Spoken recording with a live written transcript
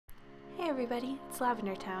everybody, it's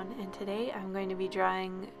Lavender Town, and today I'm going to be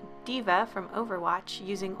drawing D.va from Overwatch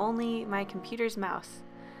using only my computer's mouse.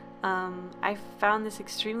 I found this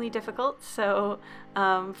extremely difficult, so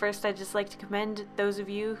first I'd just like to commend those of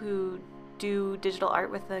you who do digital art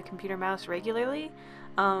with a computer mouse regularly.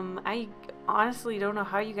 I honestly don't know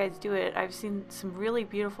how you guys do it. I've seen some really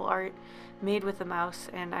beautiful art made with the mouse,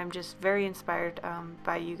 and I'm just very inspired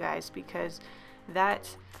by you guys, because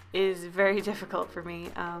that is very difficult for me.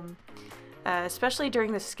 Especially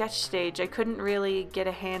during the sketch stage, I couldn't really get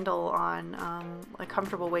a handle on a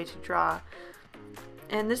comfortable way to draw.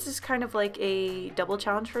 And this is kind of like a double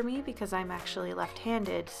challenge for me because I'm actually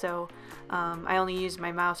left-handed, so I only use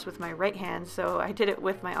my mouse with my right hand, so I did it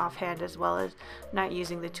with my offhand as well as not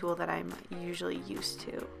using the tool that I'm usually used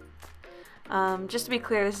to. Just to be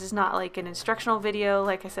clear, this is not like an instructional video.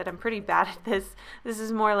 Like I said, I'm pretty bad at this. This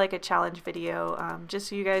is more like a challenge video, just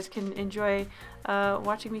so you guys can enjoy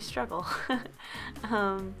watching me struggle.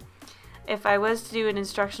 If I was to do an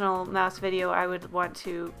instructional mouse video, I would want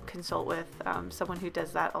to consult with someone who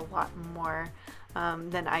does that a lot more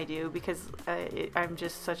than I do, because I'm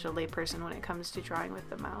just such a layperson when it comes to drawing with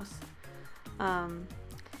the mouse.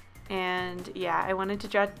 And yeah, I wanted to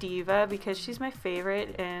draw D.va because she's my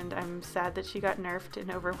favorite, and I'm sad that she got nerfed in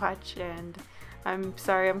Overwatch, and I'm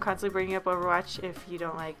sorry I'm constantly bringing up Overwatch if you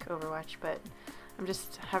don't like Overwatch, but I'm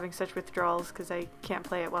just having such withdrawals because I can't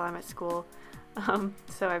play it while I'm at school.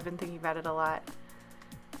 So I've been thinking about it a lot.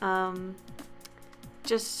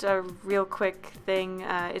 Just a real quick thing,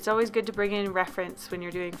 it's always good to bring in reference when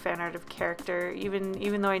you're doing fan art of character.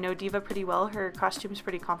 Even though I know D.va pretty well, her costume's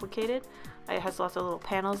pretty complicated. It has lots of little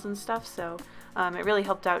panels and stuff, so it really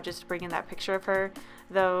helped out just to bring in that picture of her,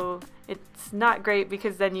 though it's not great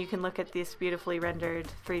because then you can look at this beautifully rendered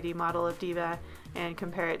 3D model of D.va and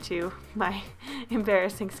compare it to my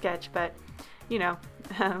embarrassing sketch, but you know,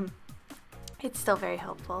 it's still very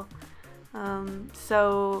helpful.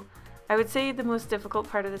 So I would say the most difficult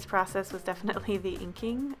part of this process was definitely the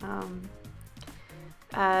inking.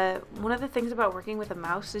 One of the things about working with a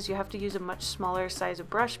mouse is you have to use a much smaller size of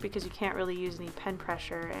brush because you can't really use any pen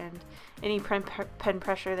pressure, and any pen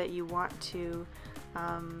pressure that you want to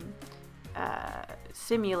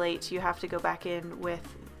simulate, you have to go back in with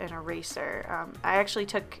an eraser. I actually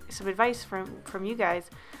took some advice from you guys.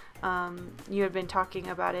 You had been talking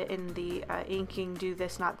about it in the inking do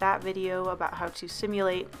this not that video about how to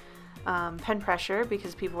simulate pen pressure,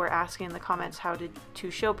 because people were asking in the comments how to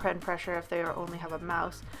show pen pressure if they only have a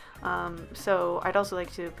mouse. So I'd also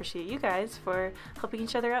like to appreciate you guys for helping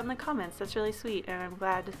each other out in the comments. That's really sweet, and I'm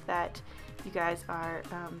glad that you guys are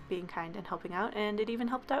being kind and helping out, and it even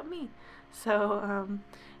helped out me. So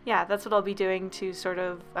yeah, that's what I'll be doing to sort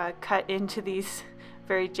of cut into these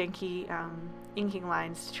very janky inking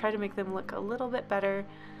lines to try to make them look a little bit better,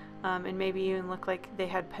 and maybe even look like they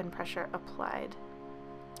had pen pressure applied.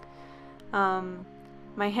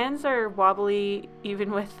 My hands are wobbly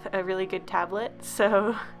even with a really good tablet,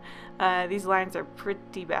 so these lines are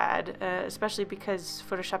pretty bad, especially because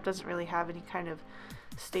Photoshop doesn't really have any kind of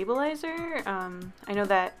stabilizer. I know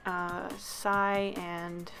that Psy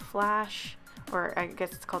and Flash, or I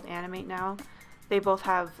guess it's called Animate now, they both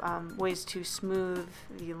have ways to smooth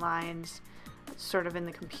the lines sort of in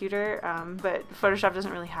the computer, but Photoshop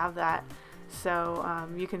doesn't really have that. So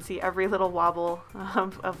you can see every little wobble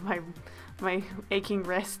of my aching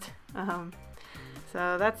wrist.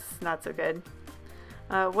 So that's not so good.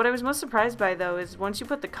 What I was most surprised by, though, is once you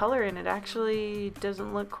put the color in, it actually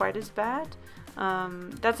doesn't look quite as bad.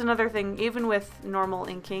 That's another thing, even with normal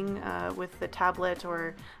inking with the tablet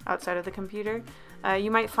or outside of the computer,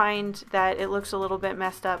 you might find that it looks a little bit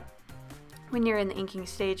messed up when you're in the inking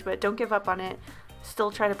stage, but don't give up on it.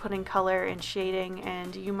 Still try to put in color and shading,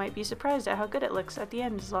 and you might be surprised at how good it looks at the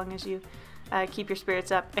end, as long as you keep your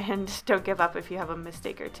spirits up and don't give up if you have a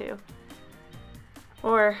mistake or two.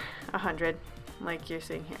 Or 100, like you're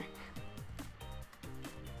seeing here.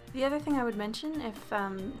 The other thing I would mention, if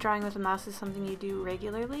drawing with a mouse is something you do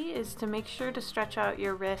regularly, is to make sure to stretch out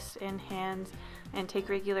your wrists and hands and take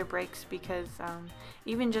regular breaks, because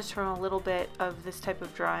even just from a little bit of this type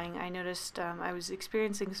of drawing, I noticed I was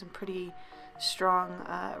experiencing some pretty strong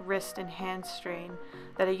wrist and hand strain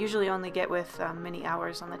that I usually only get with many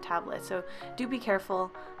hours on the tablet. So do be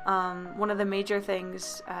careful. One of the major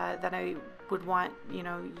things that I would want, you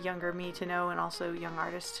know, younger me to know, and also young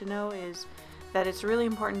artists to know, is that it's really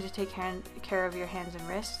important to take care of your hands and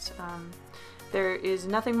wrists. There is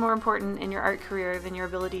nothing more important in your art career than your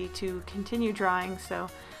ability to continue drawing, so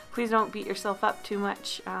please don't beat yourself up too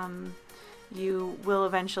much. You will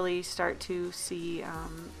eventually start to see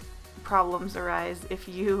problems arise if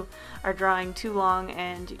you are drawing too long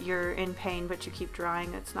and you're in pain but you keep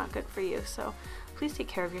drawing. It's not good for you. So please take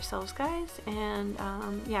care of yourselves, guys. And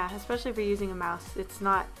yeah, especially if you're using a mouse, it's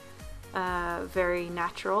not very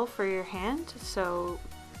natural for your hand, so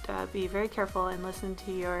be very careful and listen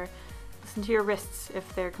to your wrists.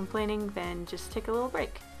 If they're complaining, then just take a little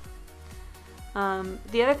break.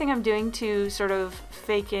 The other thing I'm doing to sort of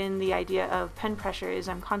fake in the idea of pen pressure is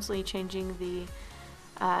I'm constantly changing the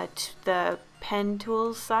pen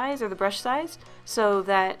tool size or the brush size, so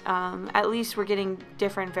that at least we're getting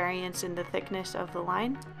different variants in the thickness of the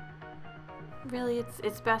line. Really,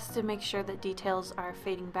 it's best to make sure that details are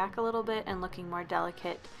fading back a little bit and looking more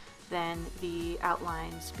delicate than the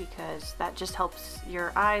outlines, because that just helps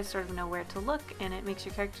your eyes sort of know where to look, and it makes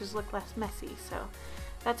your characters look less messy. So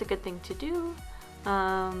that's a good thing to do.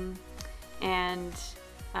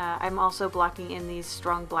 I'm also blocking in these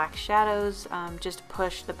strong black shadows, just to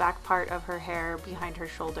push the back part of her hair behind her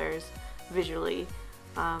shoulders visually.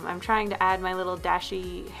 I'm trying to add my little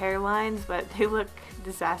dashy hairlines, but they look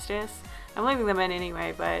disastrous. I'm leaving them in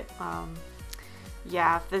anyway, but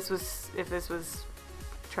yeah, if this was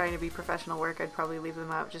trying to be professional work, I'd probably leave them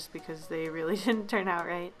out just because they really didn't turn out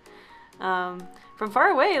right. From far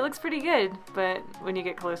away, it looks pretty good, but when you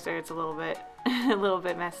get closer, it's a little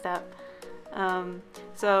bit messed up.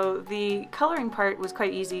 So the coloring part was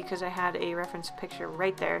quite easy because I had a reference picture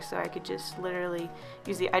right there, so I could just literally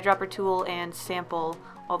use the eyedropper tool and sample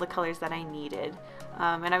all the colors that I needed.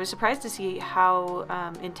 And I was surprised to see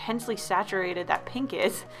how intensely saturated that pink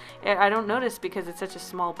is. I don't notice because it's such a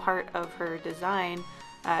small part of her design.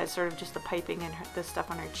 It's sort of just the piping and the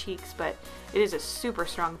stuff on her cheeks, but it is a super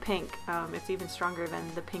strong pink. It's even stronger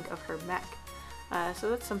than the pink of her mech. So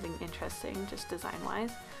that's something interesting, just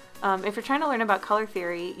design-wise. If you're trying to learn about color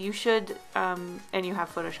theory, you should, and you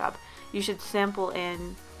have Photoshop, you should sample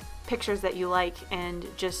in pictures that you like and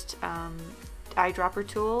just eyedropper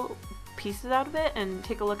tool pieces out of it and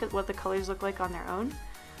take a look at what the colors look like on their own,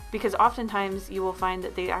 because oftentimes you will find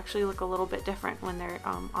that they actually look a little bit different when they're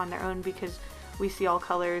on their own, because we see all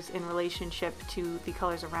colors in relationship to the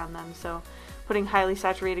colors around them. So putting highly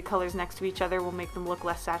saturated colors next to each other will make them look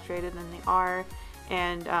less saturated than they are,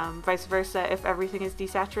 and vice versa. If everything is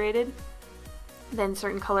desaturated, then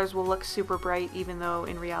certain colors will look super bright even though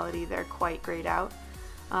in reality they're quite grayed out,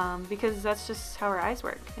 because that's just how our eyes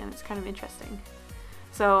work, and it's kind of interesting.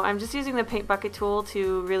 So I'm just using the paint bucket tool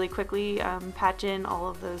to really quickly patch in all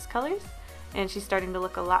of those colors, and she's starting to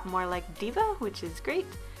look a lot more like d.va, which is great.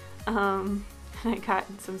 I got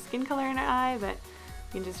some skin color in her eye, but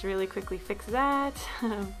you can just really quickly fix that.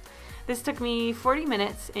 This took me 40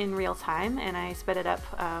 minutes in real time, and I sped it up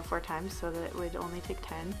 4 times so that it would only take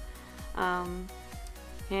 10.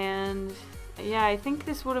 And yeah, I think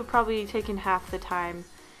this would have probably taken half the time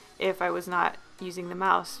if I was not using the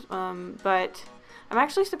mouse, but I'm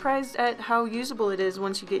actually surprised at how usable it is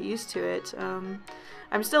once you get used to it.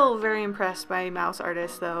 I'm still very impressed by mouse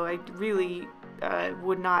artists, though. I really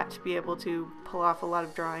would not be able to pull off a lot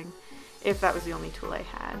of drawing if that was the only tool I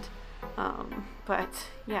had. But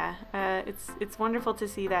yeah, it's wonderful to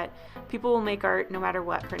see that people will make art no matter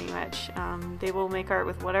what, pretty much. They will make art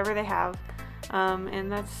with whatever they have,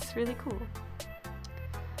 and that's really cool.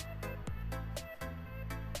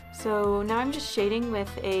 So now I'm just shading with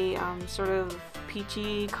a sort of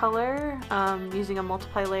peachy color, using a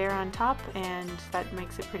multiply layer on top, and that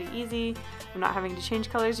makes it pretty easy. I'm not having to change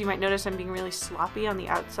colors. You might notice I'm being really sloppy on the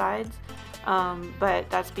outsides, but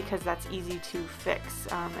that's because that's easy to fix,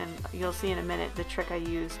 and you'll see in a minute the trick I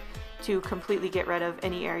use to completely get rid of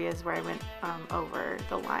any areas where I went over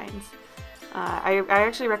the lines. I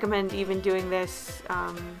actually recommend even doing this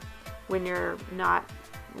when you're not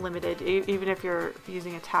limited, even if you're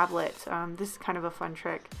using a tablet. This is kind of a fun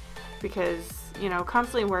trick, because you know,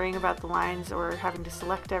 constantly worrying about the lines or having to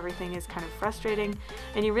select everything is kind of frustrating,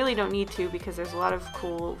 and you really don't need to, because there's a lot of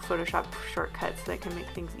cool Photoshop shortcuts that can make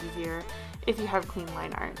things easier if you have clean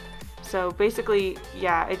line art. So basically,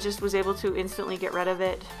 yeah, I just was able to instantly get rid of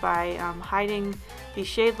it by hiding the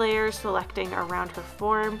shade layer, selecting around her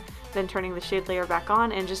form, then turning the shade layer back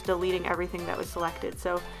on, and just deleting everything that was selected.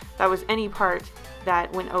 So that was any part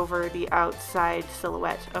that went over the outside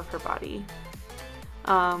silhouette of her body.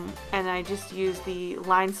 And I just used the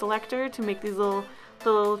line selector to make these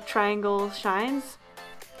little triangle shines.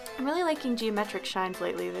 I'm really liking geometric shines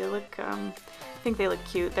lately. They look, I think they look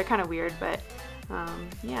cute. They're kind of weird, but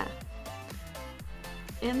yeah.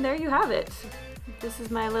 And there you have it. This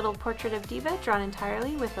is my little portrait of d.va, drawn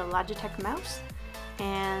entirely with a Logitech mouse.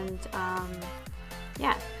 And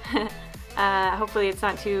yeah, hopefully it's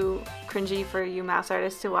not too cringy for you mouse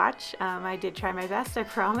artists to watch. I did try my best, I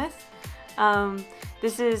promise.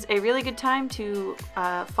 This is a really good time to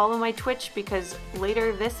follow my Twitch, because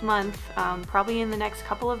later this month, probably in the next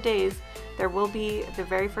couple of days, there will be the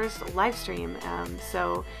very first live stream.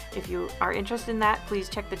 So if you are interested in that, please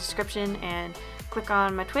check the description and click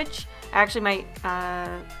on my Twitch. I actually might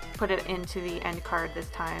put it into the end card this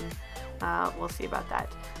time. We'll see about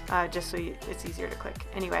that, just so it's easier to click.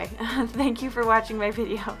 Anyway, thank you for watching my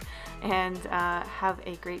video, and have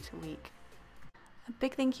a great week. A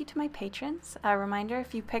big thank you to my patrons. A reminder,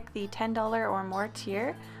 if you pick the $10 or more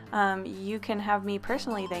tier, you can have me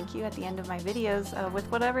personally thank you at the end of my videos with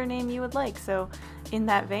whatever name you would like. So in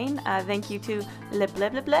that vein, thank you to Le Ble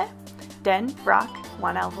Ble Ble, Den, Brock,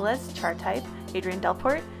 Juan Alvarez, Chart Type, Adrian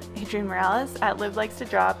Delport, Adrian Morales, At Liv Likes to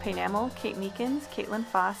Draw, Paynamel, Kate Meekins, Caitlin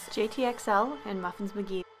Foss, JTXL, and Muffins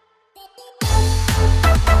McGee.